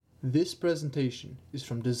This presentation is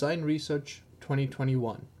from Design Research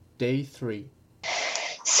 2021, Day 3.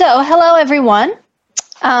 So, hello everyone.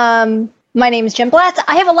 My name is Jen Blatz.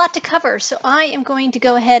 I have a lot to cover, so I am going to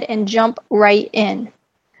go ahead and jump right in.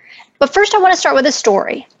 But first I want to start with a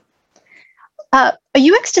story. A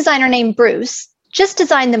UX designer named Bruce just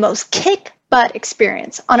designed the most kick-butt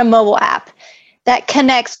experience on a mobile app that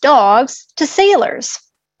connects dogs to sailors.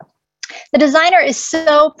 The designer is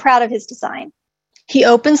so proud of his design. He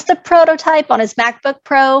opens the prototype on his MacBook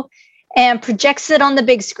Pro and projects it on the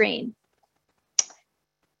big screen.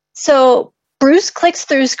 So Bruce clicks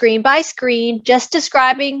through screen by screen, just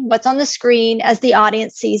describing what's on the screen as the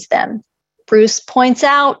audience sees them. Bruce points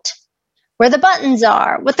out where the buttons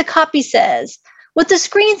are, what the copy says, what the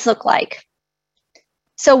screens look like.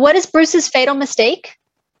 So what is Bruce's fatal mistake?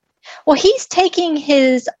 Well, he's taking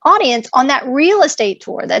his audience on that real estate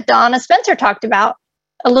tour that Donna Spencer talked about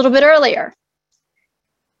a little bit earlier.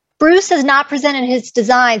 Bruce has not presented his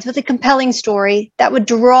designs with a compelling story that would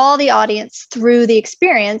draw the audience through the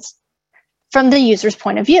experience from the user's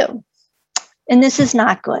point of view. And this is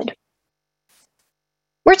not good.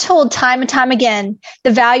 We're told time and time again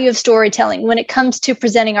the value of storytelling when it comes to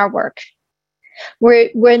presenting our work.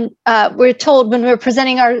 We're told when we're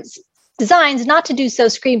presenting our designs not to do so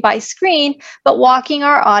screen by screen, but walking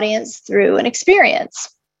our audience through an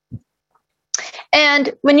experience.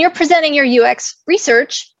 And when you're presenting your UX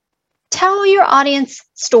research, tell your audience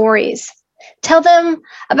stories. Tell them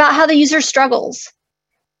about how the user struggles.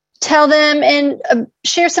 Tell them and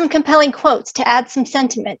share some compelling quotes to add some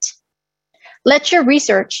sentiment. Let your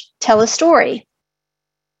research tell a story.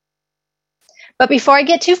 But before I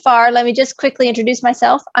get too far, let me just quickly introduce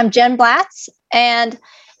myself. I'm Jen Blatz, and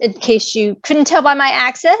in case you couldn't tell by my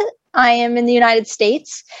accent, I am in the United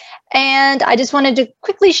States, and I just wanted to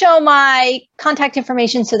quickly show my contact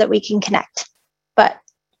information so that we can connect. But,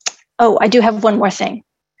 oh, I do have one more thing.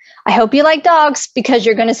 I hope you like dogs because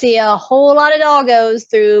you're going to see a whole lot of doggos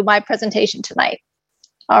through my presentation tonight.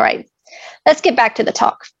 All right, let's get back to the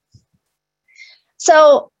talk.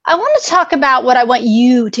 So I want to talk about what I want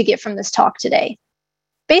you to get from this talk today.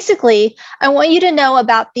 Basically, I want you to know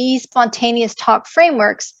about these spontaneous talk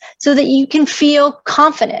frameworks so that you can feel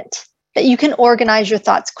confident, that you can organize your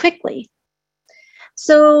thoughts quickly,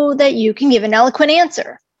 so that you can give an eloquent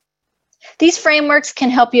answer. These frameworks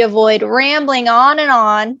can help you avoid rambling on and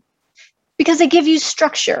on because they give you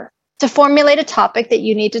structure to formulate a topic that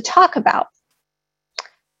you need to talk about.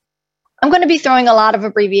 I'm going to be throwing a lot of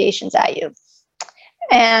abbreviations at you.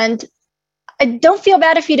 And I don't feel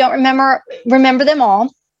bad if you don't remember them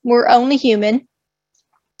all. We're only human.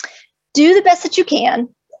 Do the best that you can.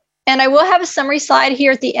 And I will have a summary slide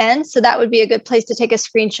here at the end, so that would be a good place to take a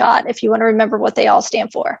screenshot if you want to remember what they all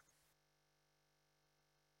stand for.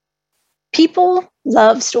 People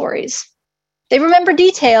love stories. They remember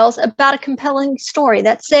details about a compelling story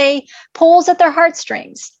that, say, pulls at their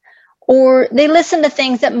heartstrings, or they listen to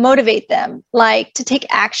things that motivate them, like to take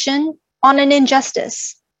action on an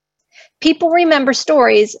injustice. People remember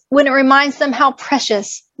stories when it reminds them how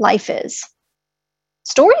precious life is.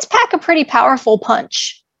 Stories pack a pretty powerful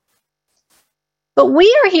punch. But we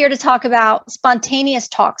are here to talk about spontaneous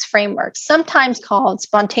talks frameworks, sometimes called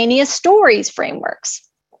spontaneous stories frameworks.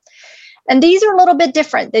 And these are a little bit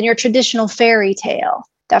different than your traditional fairy tale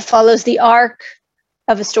that follows the arc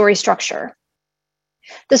of a story structure.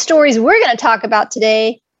 The stories we're going to talk about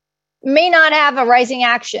today may not have a rising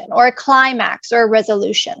action or a climax or a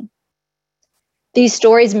resolution. These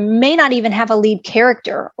stories may not even have a lead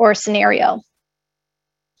character or a scenario.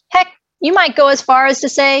 Heck, you might go as far as to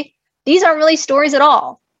say, these aren't really stories at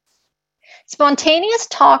all. Spontaneous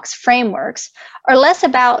talks frameworks are less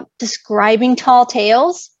about describing tall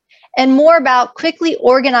tales and more about quickly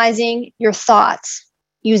organizing your thoughts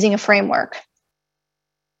using a framework.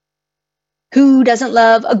 Who doesn't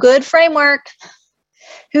love a good framework?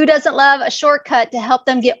 Who doesn't love a shortcut to help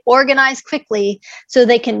them get organized quickly so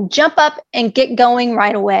they can jump up and get going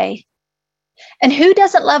right away? And who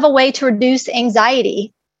doesn't love a way to reduce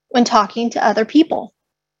anxiety when talking to other people?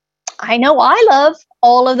 I know I love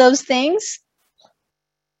all of those things.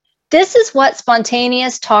 This is what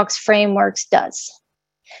Spontaneous Talks Frameworks does.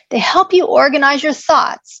 They help you organize your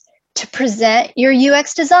thoughts to present your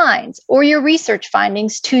UX designs or your research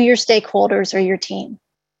findings to your stakeholders or your team.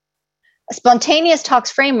 A Spontaneous Talks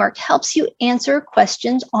framework helps you answer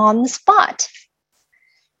questions on the spot.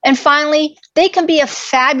 And finally, they can be a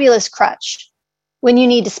fabulous crutch when you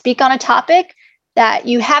need to speak on a topic that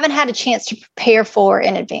you haven't had a chance to prepare for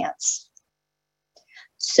in advance.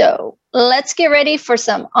 So let's get ready for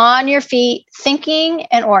some on your feet thinking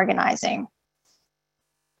and organizing.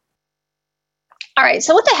 All right,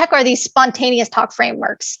 so what the heck are these spontaneous talk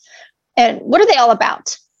frameworks? And what are they all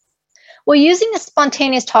about? Well, using a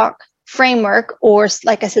spontaneous talk framework, or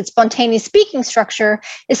like I said, spontaneous speaking structure,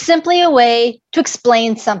 is simply a way to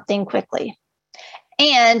explain something quickly.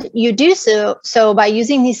 And you do so by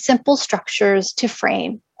using these simple structures to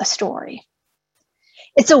frame a story.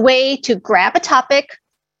 It's a way to grab a topic,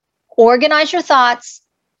 organize your thoughts,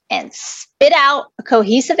 and spit out a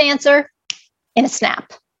cohesive answer in a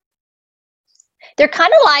snap. They're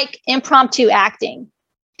kind of like impromptu acting.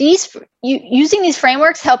 Using these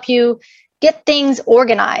frameworks help you get things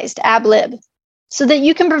organized ab lib so that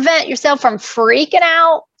you can prevent yourself from freaking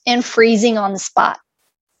out and freezing on the spot.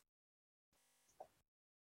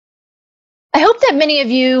 I hope that many of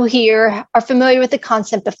you here are familiar with the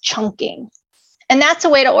concept of chunking. And that's a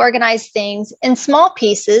way to organize things in small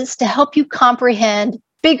pieces to help you comprehend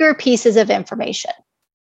bigger pieces of information.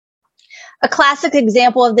 A classic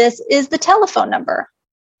example of this is the telephone number.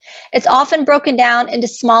 It's often broken down into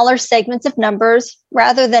smaller segments of numbers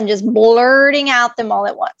rather than just blurting out them all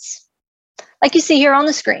at once. Like you see here on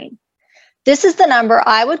the screen. This is the number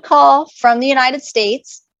I would call from the United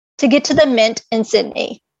States to get to the Mint in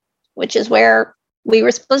Sydney, which is where we were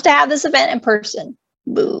supposed to have this event in person.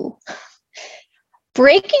 Boo.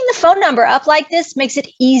 Breaking the phone number up like this makes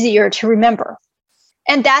it easier to remember.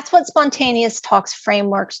 And that's what spontaneous talks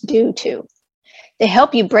frameworks do too. They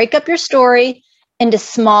help you break up your story into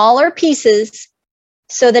smaller pieces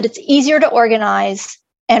so that it's easier to organize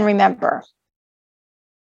and remember.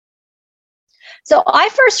 So I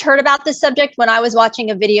first heard about this subject when I was watching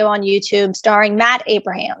a video on YouTube starring Matt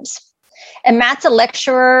Abrahams. And Matt's a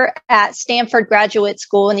lecturer at Stanford Graduate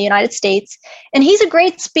School in the United States. And he's a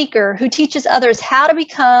great speaker who teaches others how to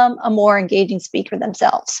become a more engaging speaker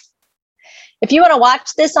themselves. If you want to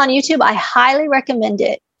watch this on YouTube, I highly recommend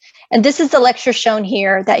it. And this is the lecture shown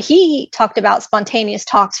here that he talked about spontaneous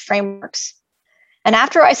talks frameworks. And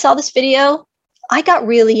after I saw this video, I got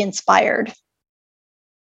really inspired.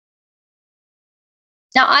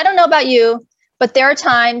 Now, I don't know about you, but there are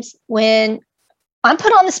times when I'm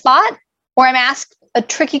put on the spot or I'm asked a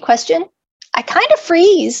tricky question, I kind of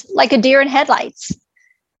freeze like a deer in headlights.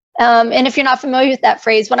 And if you're not familiar with that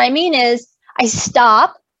phrase, what I mean is I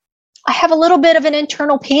stop, I have a little bit of an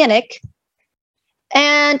internal panic,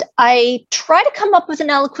 and I try to come up with an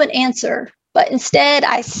eloquent answer, but instead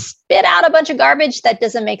I spit out a bunch of garbage that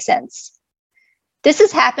doesn't make sense. This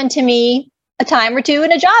has happened to me a time or two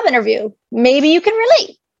in a job interview. Maybe you can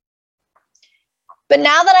relate. But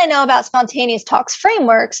now that I know about spontaneous talks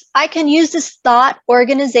frameworks, I can use this thought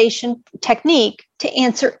organization technique to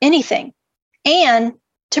answer anything and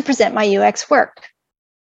to present my UX work.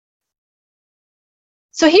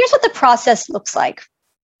 So here's what the process looks like.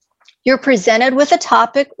 You're presented with a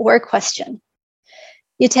topic or a question.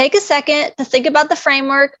 You take a second to think about the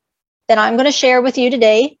framework that I'm going to share with you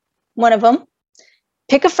today, one of them.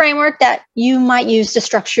 Pick a framework that you might use to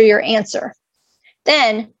structure your answer.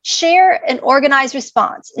 Then share an organized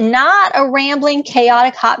response, not a rambling,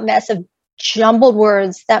 chaotic hot mess of jumbled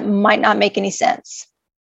words that might not make any sense.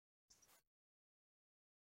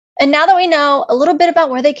 And now that we know a little bit about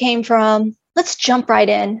where they came from, let's jump right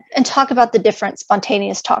in and talk about the different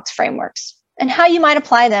spontaneous talks frameworks and how you might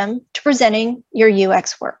apply them to presenting your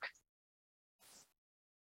UX work.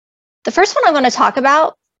 The first one I'm going to talk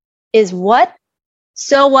about is what,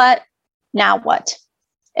 so what, now what.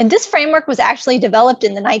 And this framework was actually developed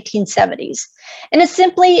in the 1970s. And it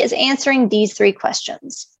simply is answering these three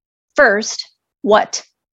questions. First, what?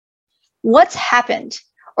 What's happened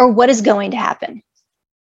or what is going to happen?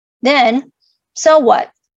 Then, so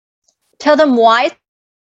what? Tell them why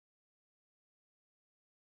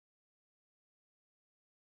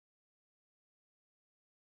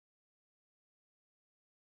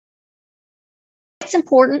it's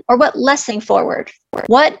important or what lesson forward.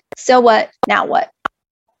 What, so what, now what?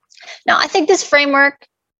 Now, I think this framework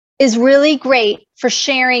is really great for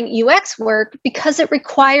sharing UX work because it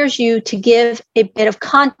requires you to give a bit of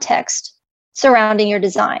context surrounding your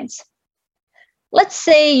designs. Let's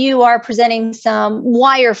say you are presenting some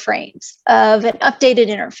wireframes of an updated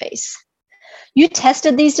interface. You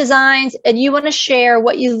tested these designs and you want to share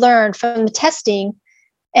what you learned from the testing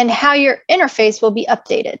and how your interface will be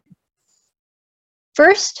updated.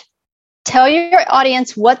 First, tell your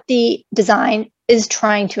audience what the design is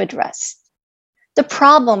trying to address, the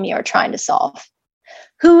problem you're trying to solve.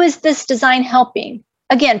 Who is this design helping?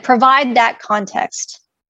 Again, provide that context.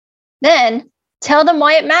 Then tell them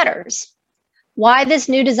why it matters, why this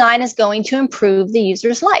new design is going to improve the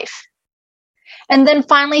user's life. And then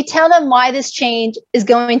finally, tell them why this change is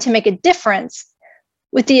going to make a difference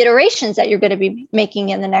with the iterations that you're going to be making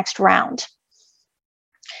in the next round.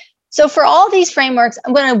 So for all these frameworks,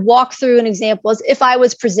 I'm going to walk through an example as if I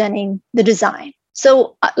was presenting the design.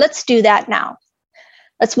 So let's do that now.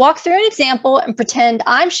 Let's walk through an example and pretend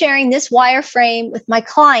I'm sharing this wireframe with my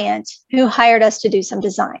client who hired us to do some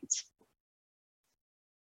designs.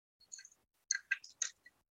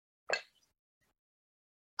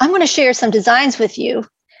 I'm going to share some designs with you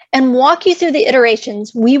and walk you through the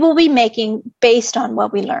iterations we will be making based on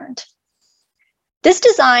what we learned. This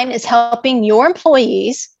design is helping your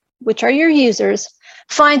employees, which are your users,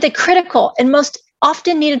 find the critical and most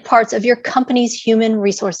often needed parts of your company's human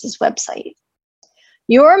resources website.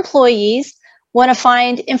 Your employees want to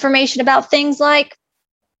find information about things like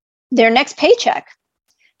their next paycheck,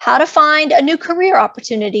 how to find a new career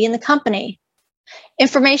opportunity in the company,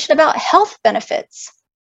 information about health benefits.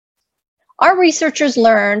 Our researchers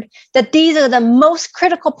learned that these are the most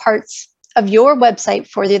critical parts of your website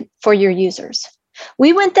for your users.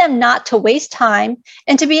 We want them not to waste time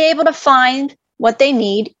and to be able to find what they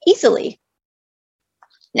need easily.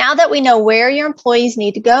 Now that we know where your employees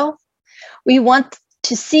need to go, we want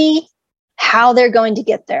to see how they're going to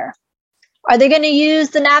get there. Are they going to use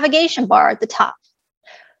the navigation bar at the top?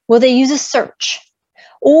 Will they use a search?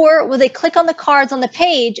 Or will they click on the cards on the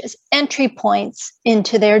page as entry points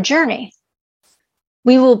into their journey?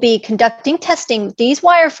 We will be conducting testing with these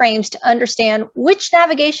wireframes to understand which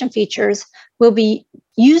navigation features will be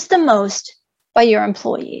used the most by your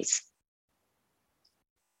employees.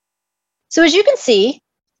 So as you can see,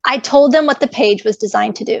 I told them what the page was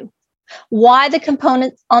designed to do, why the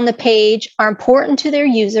components on the page are important to their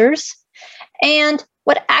users, and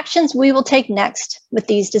what actions we will take next with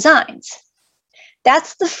these designs.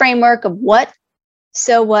 That's the framework of what,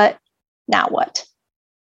 so what, now what.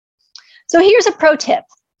 So here's a pro tip.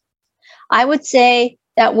 I would say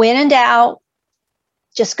that when in doubt,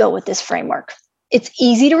 just go with this framework. It's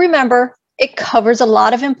easy to remember. It covers a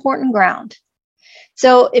lot of important ground.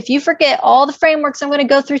 So if you forget all the frameworks I'm going to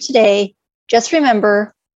go through today, just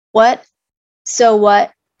remember what, so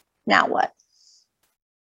what, now what.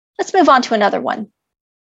 Let's move on to another one.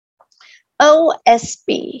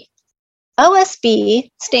 OSB. OSB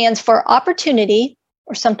stands for opportunity,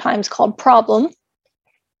 or sometimes called problem,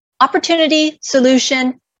 opportunity,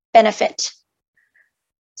 solution, benefit.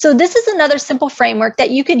 So this is another simple framework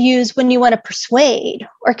that you could use when you want to persuade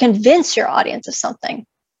or convince your audience of something.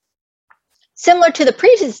 Similar to the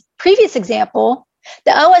previous example,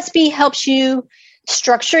 the OSB helps you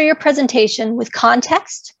structure your presentation with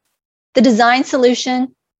context, the design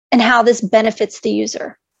solution, and how this benefits the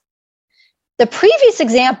user. The previous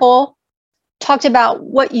example talked about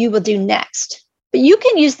what you will do next, but you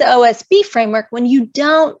can use the OSB framework when you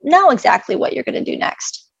don't know exactly what you're going to do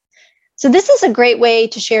next. So this is a great way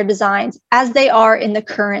to share designs as they are in the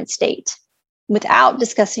current state without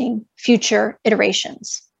discussing future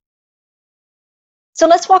iterations. So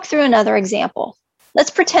let's walk through another example.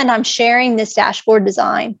 Let's pretend I'm sharing this dashboard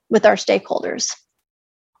design with our stakeholders.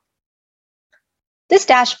 This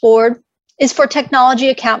dashboard is for technology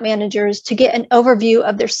account managers to get an overview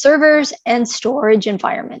of their servers and storage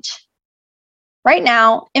environment. Right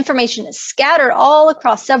now, information is scattered all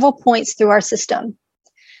across several points through our system.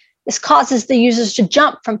 This causes the users to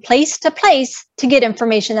jump from place to get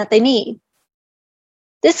information that they need.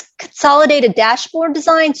 This consolidated dashboard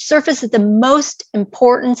design surfaces the most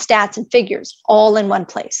important stats and figures all in one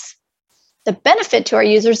place. The benefit to our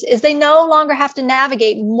users is they no longer have to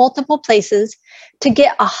navigate multiple places to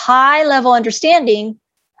get a high-level understanding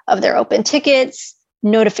of their open tickets,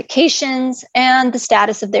 notifications, and the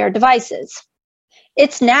status of their devices.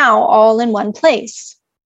 It's now all in one place.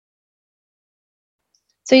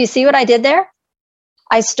 So you see what I did there?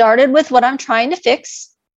 I started with what I'm trying to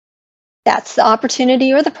fix. That's the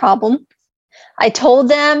opportunity or the problem. I told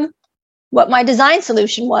them what my design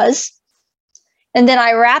solution was. And then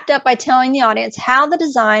I wrapped up by telling the audience how the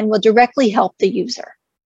design will directly help the user.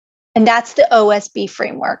 And that's the OSB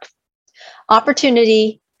framework.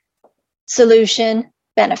 Opportunity, solution,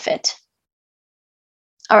 benefit.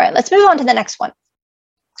 All right, let's move on to the next one.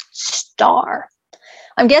 STAR.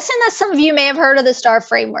 I'm guessing that some of you may have heard of the STAR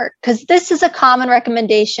framework because this is a common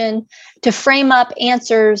recommendation to frame up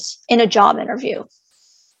answers in a job interview.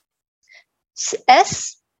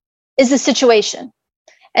 S is the situation,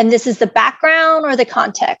 and this is the background or the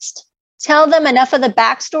context. Tell them enough of the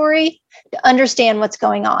backstory to understand what's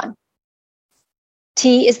going on.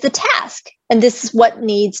 T is the task, and this is what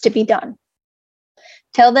needs to be done.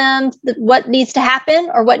 Tell them what needs to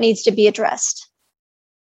happen or what needs to be addressed.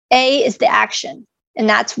 A is the action, and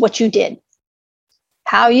that's what you did.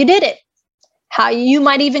 How you did it. How you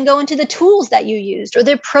might even go into the tools that you used or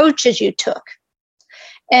the approaches you took.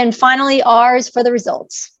 And finally, R is for the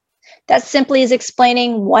results. That simply is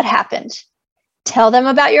explaining what happened. Tell them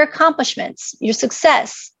about your accomplishments, your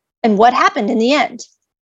success, and what happened in the end.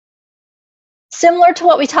 Similar to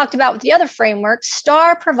what we talked about with the other framework,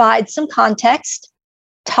 STAR provides some context,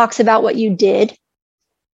 talks about what you did,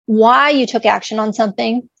 why you took action on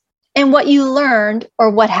something, and what you learned or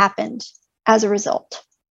what happened as a result.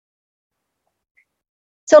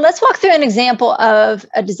 So let's walk through an example of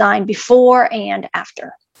a design before and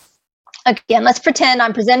after. Again, let's pretend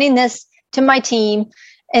I'm presenting this to my team,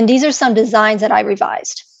 and these are some designs that I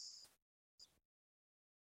revised.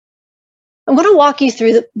 I'm going to walk you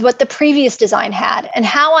through what the previous design had and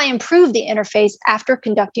how I improved the interface after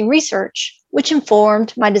conducting research, which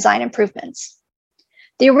informed my design improvements.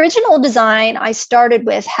 The original design I started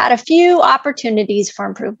with had a few opportunities for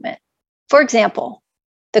improvement. For example,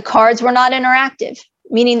 the cards were not interactive,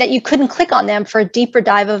 meaning that you couldn't click on them for a deeper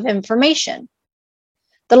dive of information.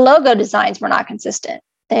 The logo designs were not consistent.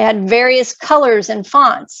 They had various colors and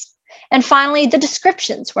fonts. And finally, the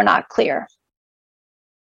descriptions were not clear.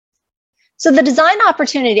 So the design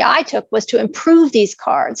opportunity I took was to improve these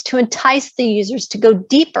cards to entice the users to go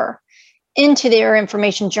deeper into their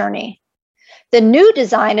information journey. The new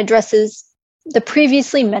design addresses the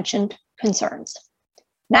previously mentioned concerns.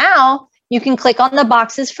 Now you can click on the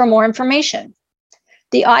boxes for more information.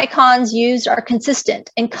 The icons used are consistent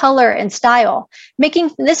in color and style,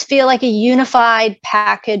 making this feel like a unified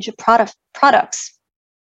package of products.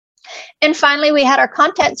 And finally, we had our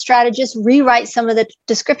content strategist rewrite some of the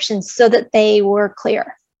descriptions so that they were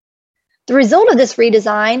clear. The result of this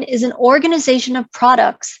redesign is an organization of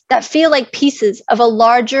products that feel like pieces of a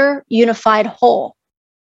larger unified whole.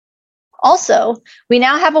 Also, we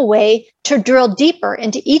now have a way to drill deeper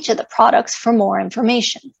into each of the products for more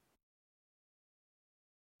information.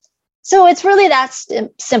 So it's really that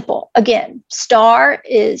simple. Again, STAR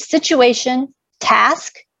is situation,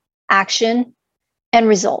 task, action, and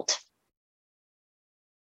result.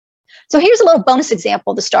 So here's a little bonus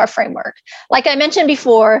example of the STAR framework. Like I mentioned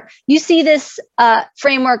before, you see this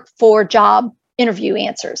framework for job interview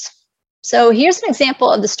answers. So here's an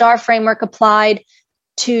example of the STAR framework applied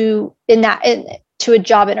to a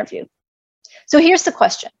job interview. So here's the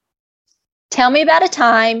question. Tell me about a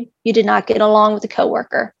time you did not get along with a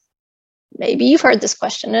coworker. Maybe you've heard this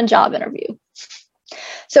question in a job interview.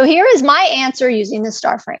 So here is my answer using the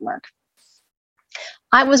STAR framework.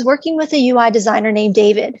 I was working with a UI designer named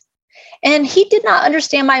David, and he did not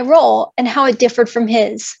understand my role and how it differed from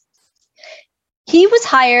his. He was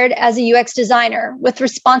hired as a UX designer with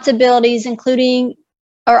responsibilities including,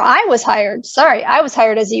 I was hired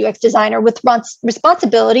as a UX designer with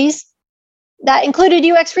responsibilities that included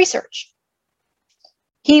UX research.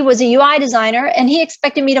 He was a UI designer, and he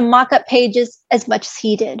expected me to mock up pages as much as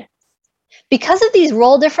he did. Because of these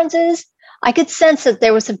role differences, I could sense that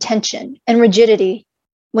there was some tension and rigidity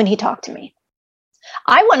when he talked to me.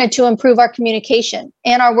 I wanted to improve our communication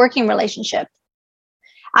and our working relationship.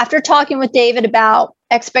 After talking with David about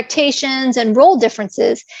expectations and role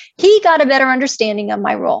differences, he got a better understanding of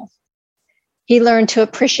my role. He learned to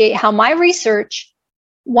appreciate how my research,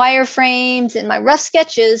 wireframes, and my rough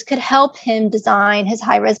sketches could help him design his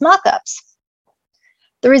high-res mockups.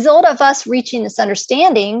 The result of us reaching this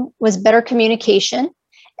understanding was better communication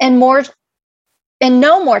and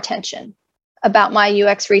no more tension about my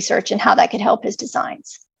UX research and how that could help his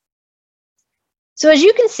designs. So as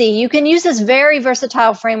you can see, you can use this very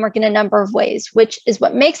versatile framework in a number of ways, which is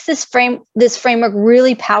what makes this framework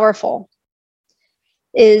really powerful,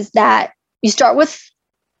 is that you start with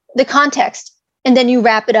the context and then you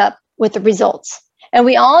wrap it up with the results. And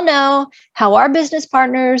we all know how our business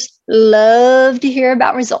partners love to hear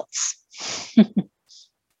about results.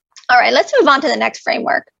 All right, let's move on to the next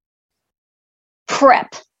framework,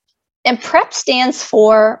 PREP. And PREP stands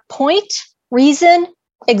for point, reason,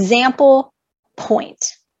 example,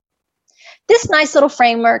 point. This nice little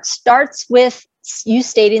framework starts with you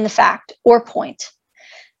stating the fact or point.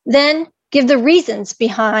 Then give the reasons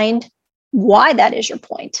behind why that is your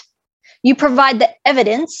point. You provide the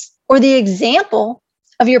evidence or the example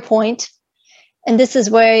of your point, and this is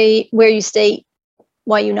where you state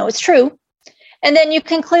why you know it's true. And then you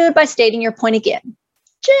conclude by stating your point again,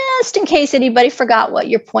 just in case anybody forgot what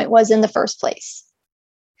your point was in the first place.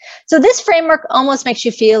 So this framework almost makes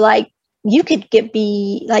you feel like you could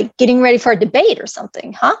be like getting ready for a debate or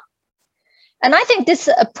something, huh? And I think this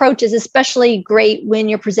approach is especially great when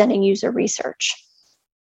you're presenting user research.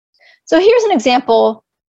 So here's an example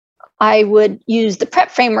I would use the PREP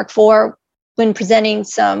framework for when presenting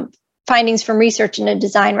some findings from research in a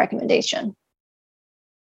design recommendation.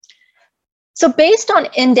 So based on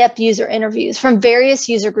in-depth user interviews from various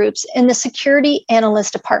user groups in the security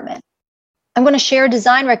analyst department, I'm going to share a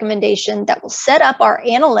design recommendation that will set up our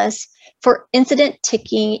analysts for incident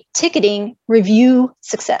ticketing review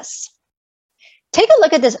success. Take a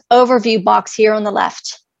look at this overview box here on the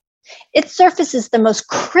left. It surfaces the most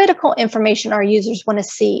critical information our users want to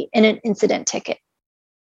see in an incident ticket.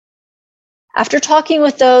 After talking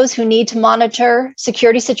with those who need to monitor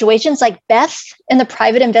security situations like Beth in the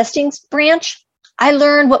private investing branch, I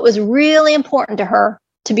learned what was really important to her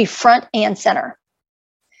to be front and center.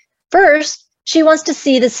 First, she wants to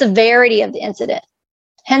see the severity of the incident,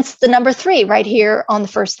 hence the number 3 right here on the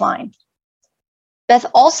first line. Beth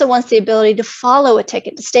also wants the ability to follow a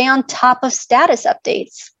ticket, to stay on top of status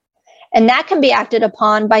updates. And that can be acted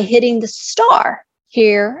upon by hitting the star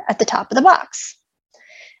here at the top of the box.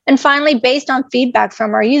 And finally, based on feedback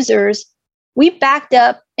from our users, we backed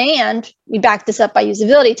this up by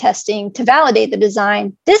usability testing to validate the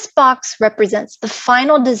design. This box represents the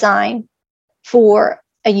final design for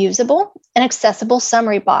a usable and accessible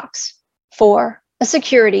summary box for a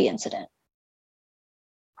security incident.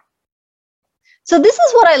 So this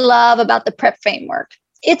is what I love about the PrEP framework.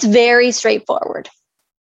 It's very straightforward.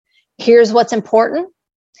 Here's what's important.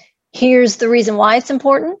 Here's the reason why it's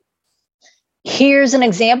important. Here's an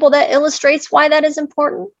example that illustrates why that is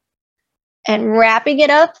important. And wrapping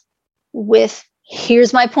it up with,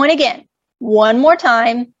 here's my point again, one more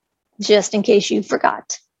time, just in case you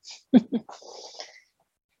forgot.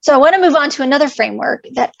 So I want to move on to another framework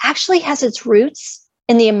that actually has its roots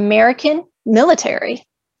in the American military.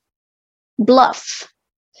 BLUF.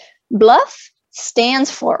 BLUF stands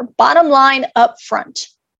for bottom line up front.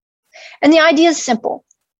 And the idea is simple.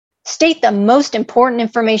 State the most important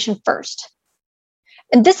information first.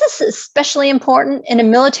 And this is especially important in a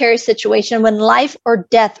military situation when life or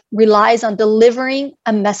death relies on delivering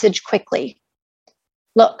a message quickly.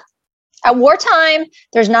 Look, at wartime,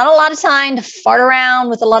 there's not a lot of time to fart around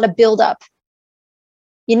with a lot of buildup.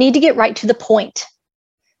 You need to get right to the point.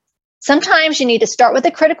 Sometimes you need to start with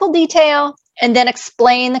a critical detail and then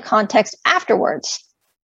explain the context afterwards.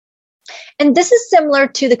 And this is similar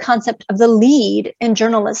to the concept of the lead in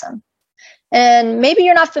journalism. And maybe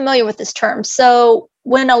you're not familiar with this term. So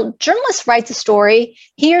when a journalist writes a story,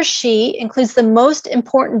 he or she includes the most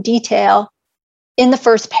important detail in the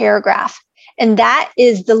first paragraph, and that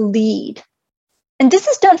is the lead. And this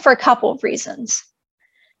is done for a couple of reasons.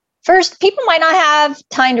 First, people might not have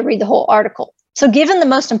time to read the whole article, so give them the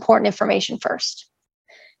most important information first.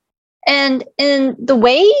 And in the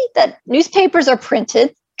way that newspapers are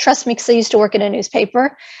printed, trust me, because I used to work in a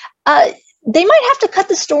newspaper, they might have to cut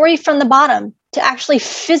the story from the bottom to actually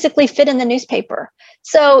physically fit in the newspaper.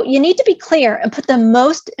 So you need to be clear and put the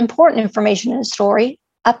most important information in a story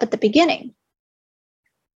up at the beginning.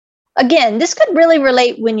 Again, this could really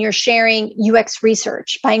relate when you're sharing UX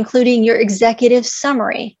research by including your executive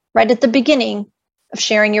summary right at the beginning of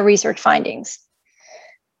sharing your research findings.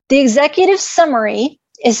 The executive summary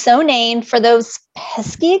is so named for those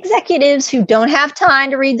pesky executives who don't have time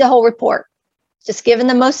to read the whole report. Just given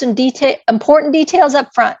the most important details up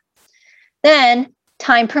front. Then,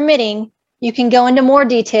 time permitting, you can go into more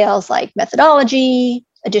details like methodology,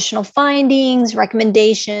 additional findings,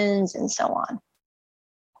 recommendations, and so on.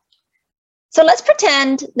 So let's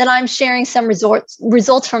pretend that I'm sharing some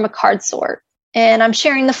results from a card sort, and I'm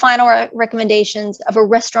sharing the final recommendations of a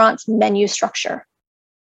restaurant's menu structure.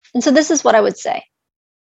 And so this is what I would say.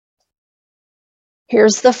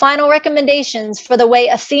 Here's the final recommendations for the way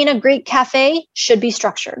Athena Greek Cafe should be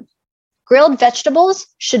structured. Grilled vegetables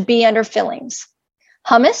should be under fillings.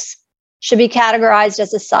 Hummus should be categorized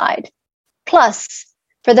as a side. Plus,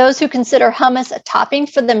 for those who consider hummus a topping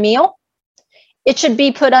for the meal, it should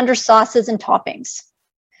be put under sauces and toppings.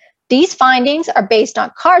 These findings are based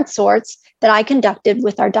on card sorts that I conducted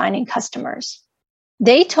with our dining customers.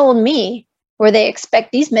 They told me where they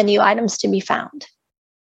expect these menu items to be found.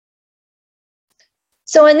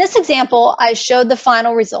 So in this example, I showed the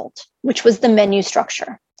final result, which was the menu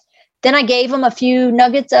structure. Then I gave them a few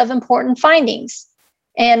nuggets of important findings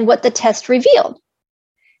and what the test revealed.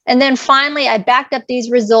 And then finally, I backed up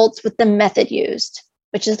these results with the method used,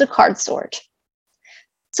 which is the card sort.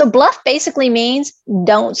 So BLUF basically means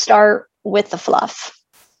don't start with the fluff.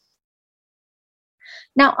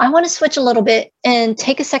 Now, I want to switch a little bit and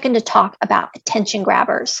take a second to talk about attention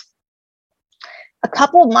grabbers. A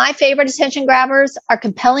couple of my favorite attention grabbers are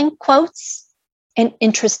compelling quotes and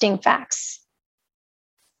interesting facts.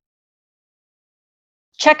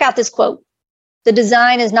 Check out this quote. The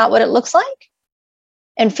design is not what it looks like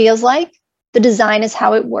and feels like. The design is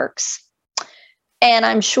how it works. And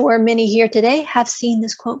I'm sure many here today have seen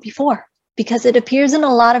this quote before because it appears in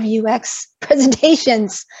a lot of UX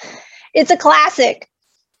presentations. It's a classic.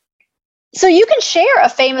 So you can share a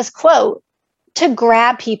famous quote to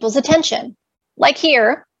grab people's attention. Like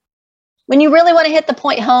here, when you really want to hit the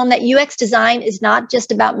point home that UX design is not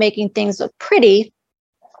just about making things look pretty,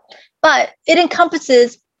 but it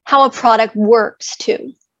encompasses how a product works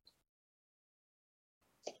too.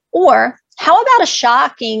 Or how about a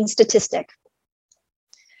shocking statistic?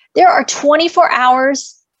 There are 24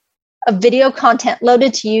 hours of video content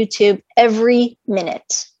loaded to YouTube every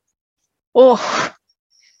minute. Oh,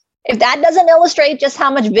 if that doesn't illustrate just how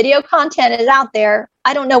much video content is out there,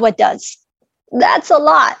 I don't know what does. That's a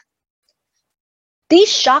lot. These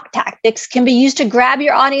shock tactics can be used to grab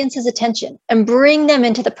your audience's attention and bring them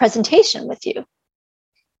into the presentation with you.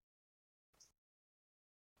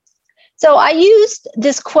 So I used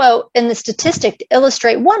this quote and the statistic to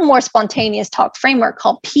illustrate one more spontaneous talk framework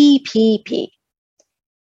called PPP.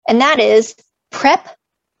 And that is prep,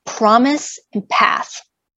 promise, and path.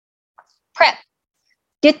 Prep.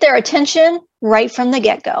 Get their attention right from the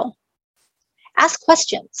get-go. Ask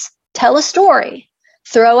questions, tell a story,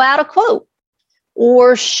 throw out a quote,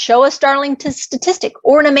 or show a startling statistic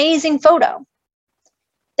or an amazing photo.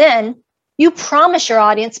 Then you promise your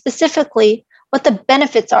audience specifically what the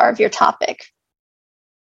benefits are of your topic.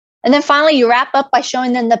 And then finally, you wrap up by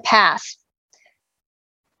showing them the path.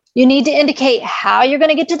 You need to indicate how you're going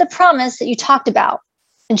to get to the promise that you talked about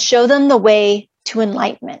and show them the way to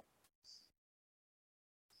enlightenment.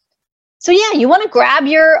 So yeah, you want to grab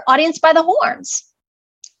your audience by the horns,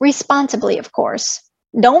 responsibly, of course.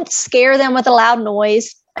 Don't scare them with a loud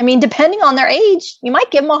noise. I mean, depending on their age, you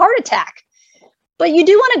might give them a heart attack, but you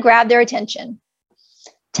do want to grab their attention.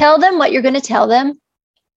 Tell them what you're going to tell them,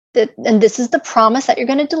 and this is the promise that you're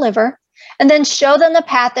going to deliver, and then show them the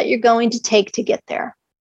path that you're going to take to get there.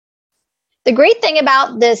 The great thing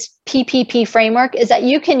about this PPP framework is that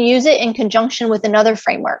you can use it in conjunction with another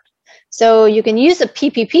framework. So you can use a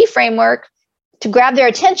PPP framework to grab their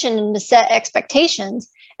attention and to set expectations.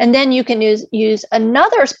 And then you can use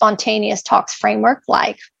another spontaneous talks framework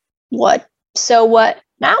like what, so what,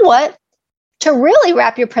 now what, to really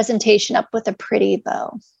wrap your presentation up with a pretty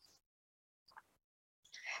bow.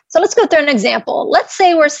 So let's go through an example. Let's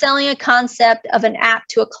say we're selling a concept of an app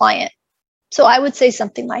to a client. So I would say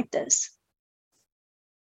something like this.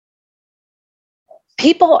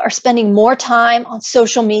 People are spending more time on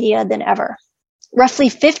social media than ever. Roughly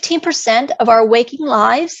 15% of our waking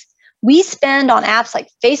lives we spend on apps like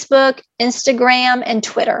Facebook, Instagram, and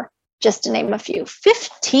Twitter, just to name a few.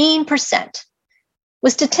 15%.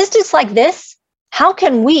 With statistics like this, how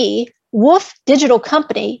can we, Wolf Digital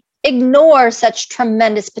Company, ignore such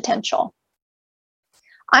tremendous potential?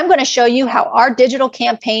 I'm going to show you how our digital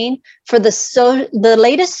campaign for the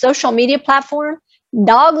latest social media platform,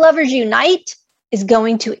 Dog Lovers Unite, is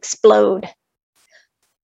going to explode.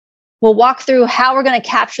 We'll walk through how we're going to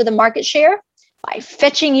capture the market share by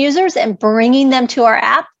fetching users and bringing them to our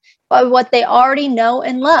app by what they already know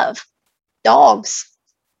and love, dogs.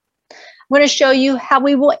 I'm going to show you how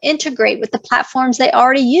we will integrate with the platforms they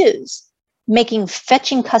already use, making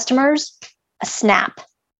fetching customers a snap.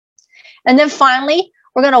 And then finally,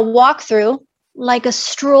 we're going to walk through, like a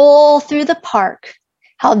stroll through the park,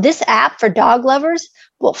 how this app for dog lovers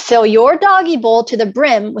will fill your doggy bowl to the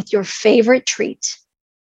brim with your favorite treat,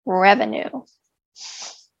 revenue.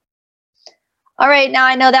 All right, now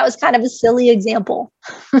I know that was kind of a silly example,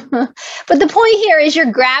 but the point here is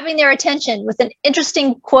you're grabbing their attention with an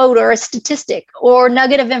interesting quote or a statistic or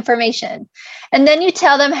nugget of information. And then you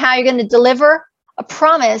tell them how you're going to deliver a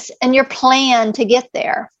promise and your plan to get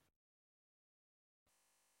there.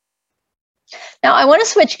 Now, I want to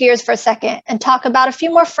switch gears for a second and talk about a few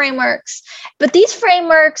more frameworks, but these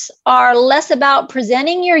frameworks are less about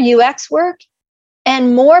presenting your UX work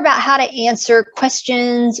and more about how to answer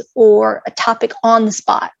questions or a topic on the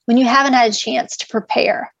spot when you haven't had a chance to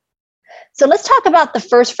prepare. So let's talk about the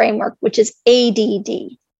first framework, which is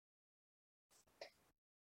ADD.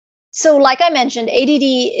 So like I mentioned, ADD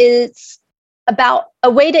is about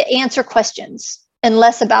a way to answer questions and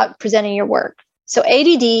less about presenting your work. So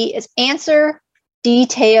ADD is answer,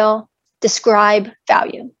 detail, describe,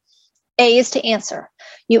 value. A is to answer.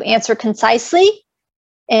 You answer concisely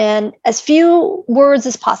and as few words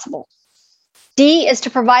as possible. D is to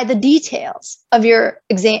provide the details of your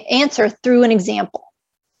answer through an example.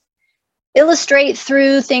 Illustrate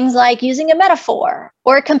through things like using a metaphor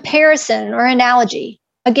or a comparison or analogy.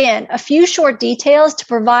 Again, a few short details to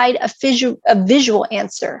provide a visual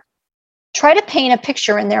answer. Try to paint a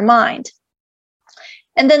picture in their mind.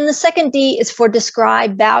 And then the second D is for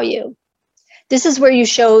describe value. This is where you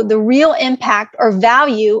show the real impact or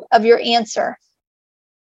value of your answer.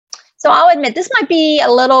 So I'll admit this might be a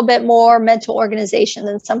little bit more mental organization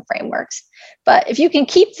than some frameworks, but if you can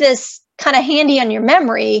keep this kind of handy on your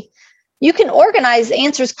memory, you can organize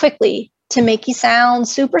answers quickly to make you sound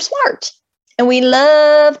super smart. And we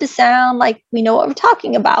love to sound like we know what we're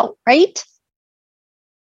talking about, right?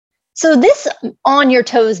 So this on your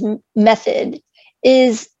toes method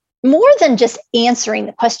is more than just answering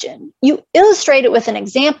the question. You illustrate it with an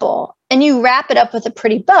example and you wrap it up with a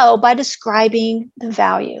pretty bow by describing the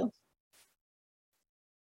value.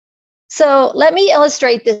 So let me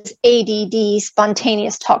illustrate this ADD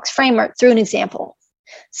spontaneous talks framework through an example.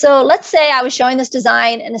 So let's say I was showing this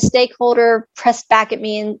design and a stakeholder pressed back at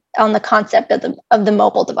me on the concept of the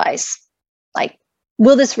mobile device. Like,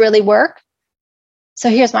 will this really work? So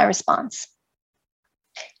here's my response.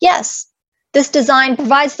 Yes, this design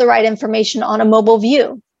provides the right information on a mobile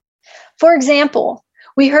view. For example,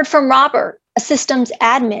 we heard from Robert, a systems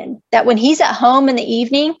admin, that when he's at home in the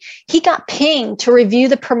evening, he got pinged to review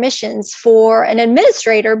the permissions for an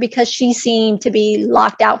administrator because she seemed to be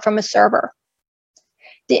locked out from a server.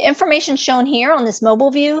 The information shown here on this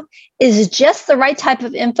mobile view is just the right type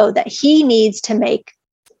of info that he needs to make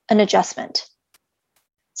an adjustment.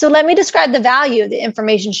 So let me describe the value of the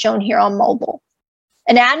information shown here on mobile.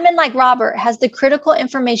 An admin like Robert has the critical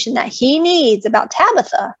information that he needs about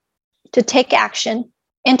Tabitha to take action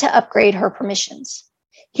and to upgrade her permissions.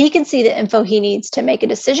 He can see the info he needs to make a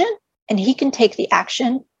decision, and he can take the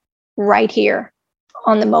action right here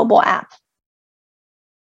on the mobile app.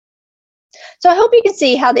 So I hope you can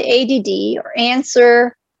see how the ADD, or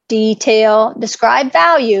answer, detail, describe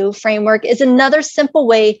value framework is another simple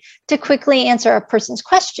way to quickly answer a person's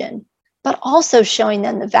question, but also showing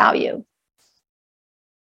them the value.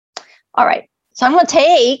 All right, so I'm going to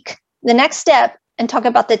take the next step and talk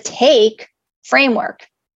about the TAKE framework.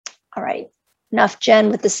 All right, enough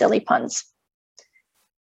Jen with the silly puns.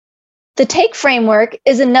 The TAKE framework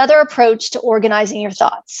is another approach to organizing your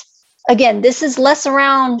thoughts. Again, this is less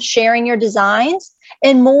around sharing your designs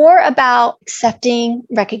and more about accepting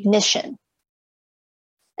recognition.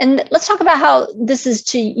 And let's talk about how this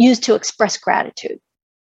is used to express gratitude.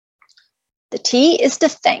 The T is to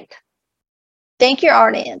thank. Thank your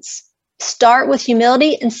audience. Start with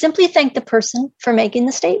humility and simply thank the person for making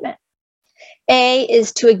the statement. A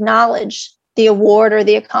is to acknowledge the award or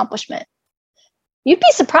the accomplishment. You'd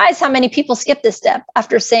be surprised how many people skip this step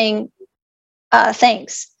after saying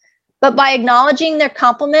thanks. But by acknowledging their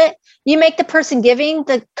compliment, you make the person giving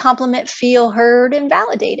the compliment feel heard and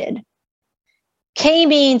validated. K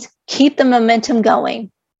means keep the momentum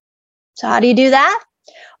going. So how do you do that?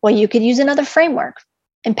 Well, you could use another framework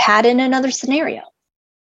and pad in another scenario.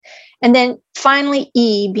 And then finally,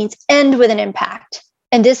 E means end with an impact.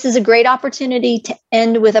 And this is a great opportunity to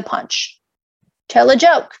end with a punch. Tell a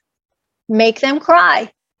joke, make them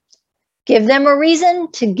cry, give them a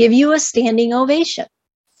reason to give you a standing ovation.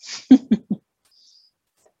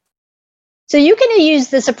 So you can use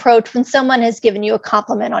this approach when someone has given you a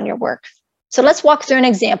compliment on your work. So let's walk through an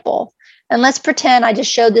example. And let's pretend I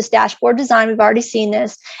just showed this dashboard design. We've already seen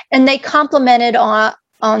this. And they complimented on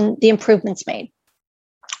the improvements made.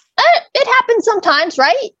 It happens sometimes,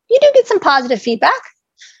 right? You do get some positive feedback.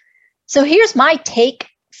 So here's my TAKE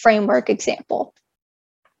framework example.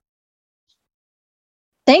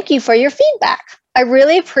 Thank you for your feedback. I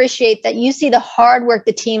really appreciate that you see the hard work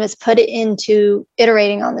the team has put into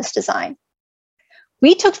iterating on this design.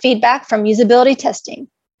 We took feedback from usability testing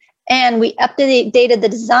and we updated the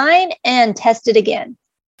design and tested again.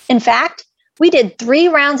 In fact, we did 3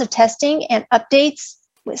 rounds of testing and updates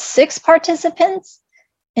with 6 participants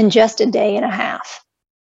in just a day and a half.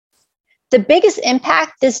 The biggest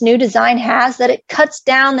impact this new design has that it cuts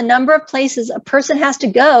down the number of places a person has to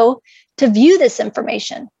go to view this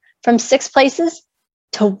information from 6 places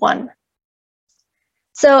to 1.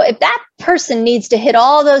 So if that person needs to hit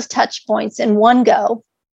all those touch points in one go,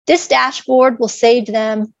 this dashboard will save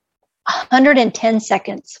them 110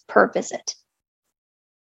 seconds per visit.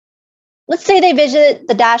 Let's say they visit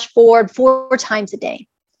the dashboard 4 times a day.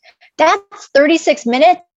 That's 36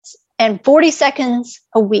 minutes and 40 seconds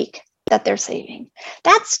a week that they're saving.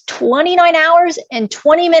 That's 29 hours and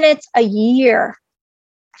 20 minutes a year.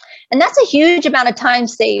 And that's a huge amount of time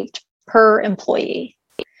saved per employee.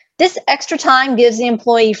 This extra time gives the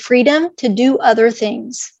employee freedom to do other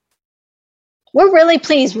things. We're really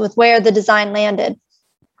pleased with where the design landed.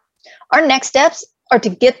 Our next steps are to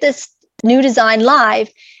get this new design live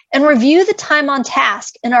and review the time on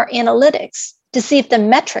task in our analytics to see if the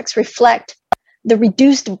metrics reflect the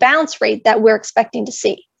reduced bounce rate that we're expecting to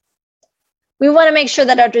see. We want to make sure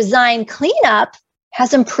that our design cleanup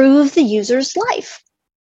has improved the user's life.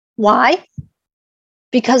 Why?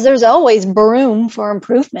 Because there's always room for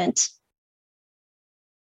improvement.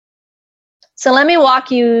 So let me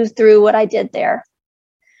walk you through what I did there.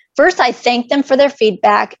 First, I thanked them for their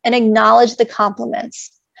feedback and acknowledged the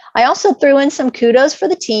compliments. I also threw in some kudos for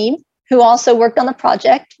the team who also worked on the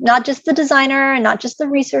project, not just the designer and not just the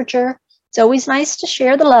researcher. It's always nice to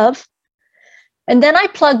share the love. And then I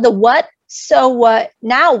plugged the what, so what,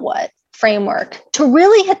 now what framework to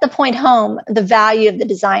really hit the point home, the value of the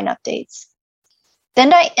design updates.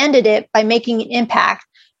 Then I ended it by making an impact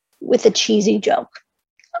with a cheesy joke.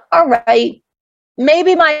 All right,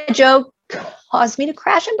 maybe my joke caused me to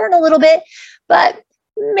crash and burn a little bit, but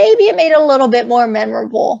maybe it made it a little bit more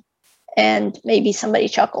memorable and maybe somebody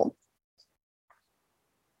chuckled.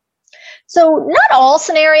 So not all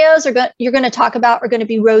scenarios you're going to talk about are going to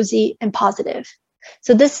be rosy and positive.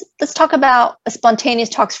 So let's talk about a spontaneous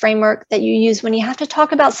talks framework that you use when you have to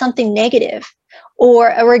talk about something negative or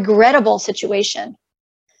a regrettable situation.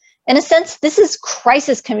 In a sense, this is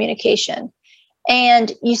crisis communication.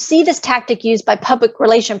 And you see this tactic used by public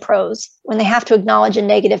relation pros when they have to acknowledge a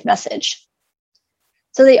negative message.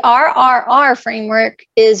 So the RRR framework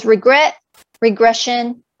is regret,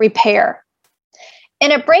 regression, repair.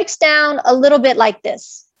 And it breaks down a little bit like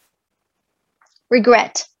this.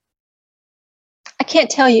 Regret. I can't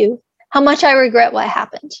tell you how much I regret what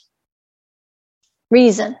happened.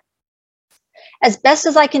 Reason. As best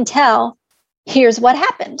as I can tell, here's what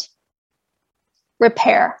happened.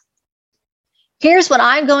 Repair. Here's what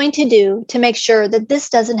I'm going to do to make sure that this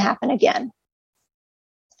doesn't happen again.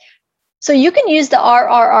 So you can use the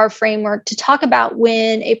RRR framework to talk about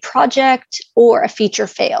when a project or a feature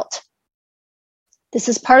failed. This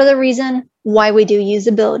is part of the reason why we do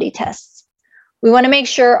usability tests. We want to make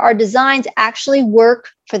sure our designs actually work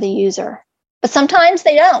for the user, but sometimes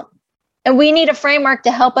they don't. And we need a framework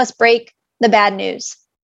to help us break the bad news.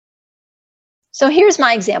 So here's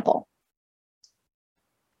my example.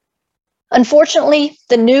 Unfortunately,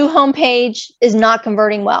 the new homepage is not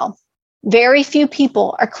converting well. Very few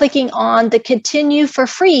people are clicking on the Continue for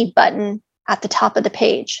Free button at the top of the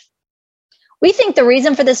page. We think the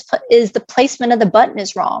reason for this is the placement of the button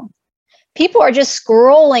is wrong. People are just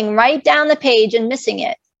scrolling right down the page and missing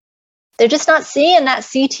it. They're just not seeing that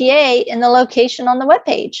CTA in the location on the web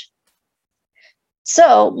page.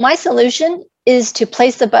 So my solution is to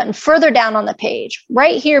place the button further down on the page,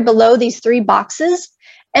 right here below these three boxes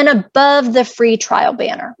and above the free trial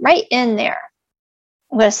banner, right in there.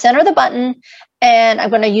 I'm going to center the button and I'm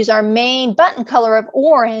going to use our main button color of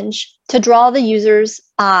orange to draw the user's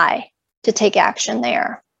eye to take action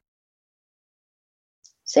there.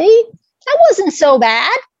 See, that wasn't so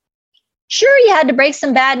bad. Sure, you had to break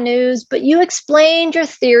some bad news, but you explained your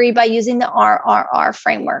theory by using the RRR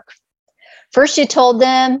framework. First, you told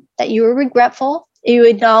them that you were regretful. You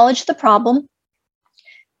acknowledged the problem.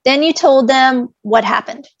 Then you told them what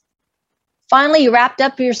happened. Finally, you wrapped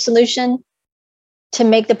up your solution to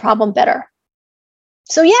make the problem better.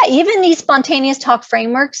 So yeah, even these spontaneous talk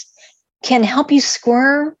frameworks can help you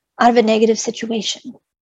squirm out of a negative situation.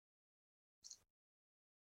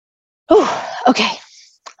 Whew, okay,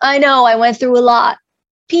 I know I went through a lot.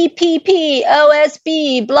 PPP,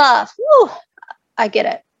 OSB, bluff. Whew, I get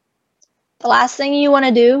it. The last thing you want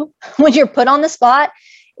to do when you're put on the spot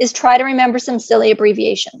is try to remember some silly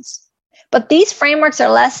abbreviations. But these frameworks are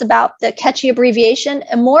less about the catchy abbreviation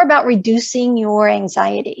and more about reducing your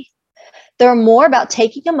anxiety. They're more about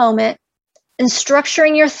taking a moment and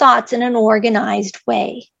structuring your thoughts in an organized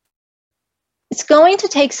way. It's going to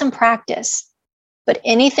take some practice, but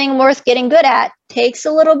anything worth getting good at takes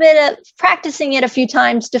a little bit of practicing it a few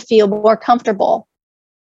times to feel more comfortable.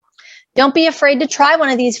 Don't be afraid to try one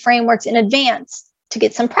of these frameworks in advance to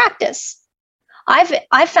get some practice.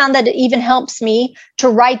 I've found that it even helps me to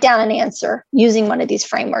write down an answer using one of these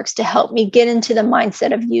frameworks to help me get into the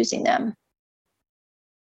mindset of using them.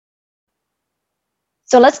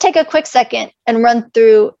 So let's take a quick second and run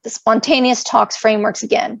through the spontaneous talks frameworks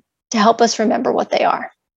again to help us remember what they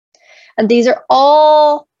are. And these are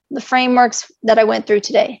all the frameworks that I went through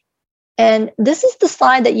today. And this is the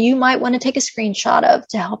slide that you might want to take a screenshot of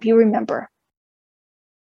to help you remember.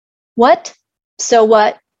 What, so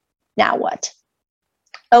what, now what?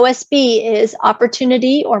 OSB is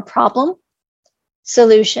opportunity or problem,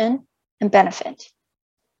 solution, and benefit.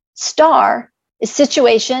 STAR is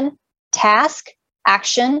situation, task,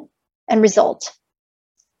 action, and result.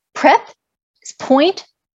 PREP is point,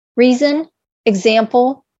 reason,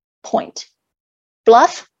 example, point.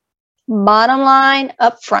 BLUF, bottom line,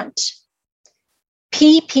 up front.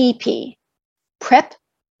 PPP, prep,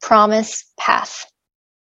 promise, path.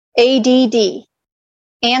 ADD.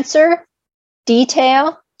 Answer,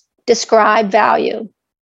 detail, describe, value.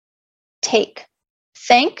 Take.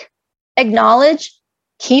 Think, acknowledge,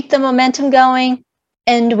 keep the momentum going,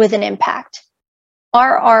 end with an impact.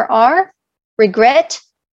 RRR. Regret,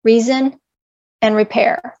 reason, and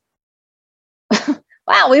repair.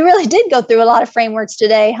 Wow, we really did go through a lot of frameworks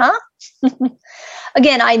today, huh?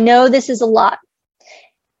 Again, I know this is a lot.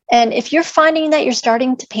 And if you're finding that you're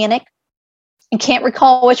starting to panic and can't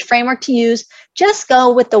recall which framework to use, just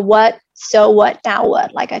go with the what, so what, now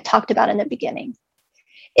what, like I talked about in the beginning.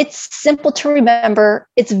 It's simple to remember,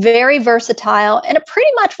 it's very versatile, and it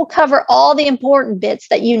pretty much will cover all the important bits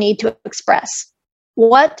that you need to express.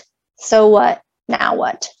 What, so what, now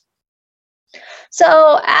what?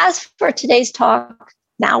 So as for today's talk,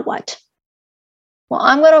 now what? Well,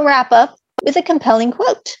 I'm going to wrap up with a compelling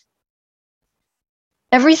quote.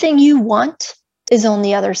 Everything you want is on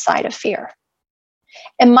the other side of fear.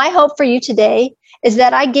 And my hope for you today is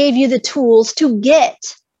that I gave you the tools to get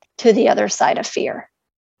to the other side of fear.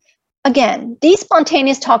 Again, these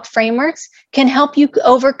spontaneous talk frameworks can help you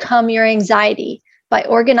overcome your anxiety by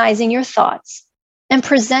organizing your thoughts and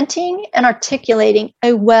presenting and articulating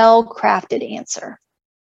a well-crafted answer.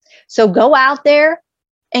 So go out there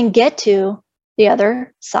and get to the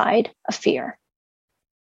other side of fear.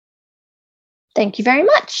 Thank you very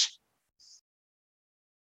much.